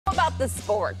about the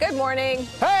sport. Good morning.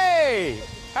 Hey!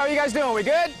 How are you guys doing? We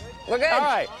good? We're good. All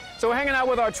right. So we're hanging out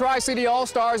with our Tri-City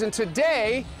All-Stars, and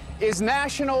today is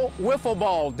National Wiffle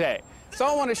Ball Day. So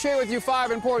I want to share with you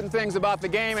 5 important things about the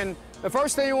game, and the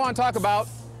first thing we want to talk about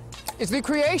is the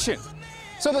creation.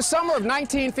 So the summer of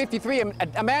 1953,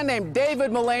 a man named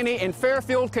David Mullaney in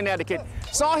Fairfield, Connecticut,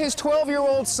 saw his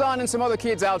 12-year-old son and some other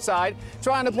kids outside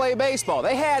trying to play baseball.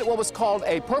 They had what was called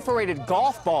a perforated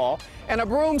golf ball and a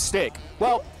broomstick.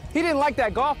 Well, he didn't like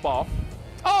that golf ball.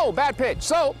 Oh, bad pitch.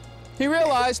 So he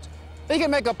realized he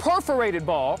can make a perforated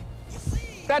ball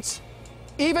that's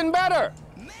even better.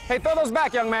 Hey, throw those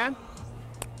back, young man.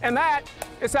 And that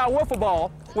is how wiffle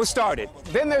ball was started.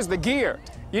 Then there's the gear.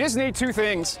 You just need 2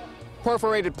 things.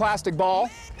 Perforated plastic ball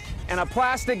and a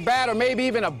plastic bat or maybe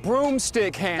even a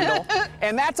broomstick handle.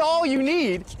 And that's all you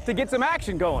need to get some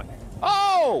action going.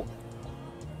 Oh!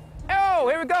 Oh,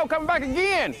 here we go, coming back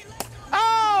again.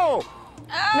 Oh!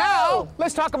 Now,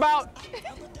 let's talk about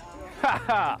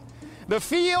the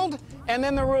field and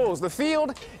then the rules. The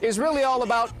field is really all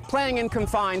about playing in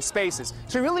confined spaces.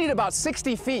 So you really need about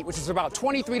 60 feet, which is about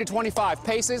 23 to 25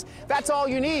 paces. That's all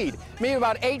you need. Maybe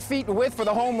about 8 feet in width for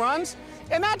the home runs.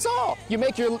 And that's all. You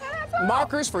make your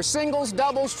markers for singles,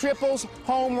 doubles, triples,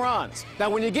 home runs. Now,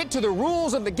 when you get to the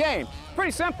rules of the game,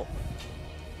 pretty simple.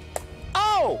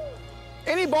 Oh!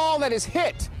 Any ball that is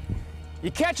hit,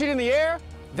 you catch it in the air,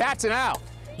 that's an out.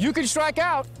 You can strike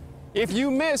out if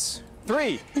you miss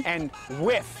 3 and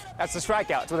whiff. That's the strikeout.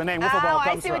 That's where the name wiffle ball comes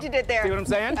from. I see what you did there. See what I'm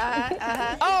saying?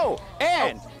 Oh,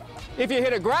 and if you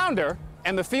hit a grounder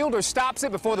and the fielder stops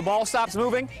it before the ball stops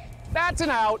moving, that's an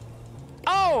out.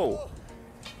 Oh!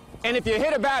 And if you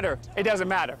hit a batter, it doesn't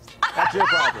matter. That's your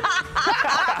problem.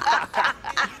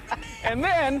 And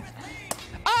then,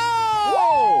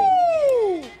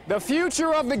 oh! Woo! The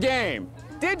future of the game.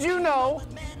 Did you know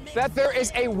that there is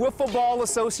a Wiffle Ball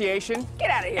Association? Get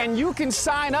out of here. And you can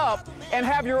sign up and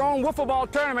have your own wiffle ball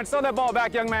tournaments. Throw that ball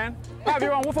back, young man. Have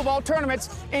your own wiffle ball tournaments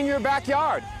in your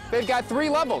backyard. They've got 3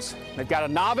 levels. They've got a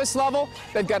novice level,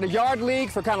 they've got a yard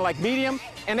league for kind of like medium,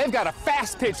 and they've got a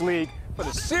fast pitch league for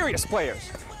the serious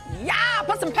players. Yeah,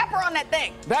 put some pepper on that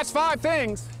thing. That's 5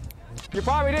 things you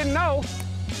probably didn't know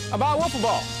about wiffle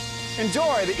ball.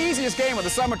 Enjoy the easiest game of the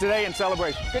summer today in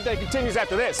celebration. Good day continues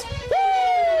after this.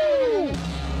 Woo!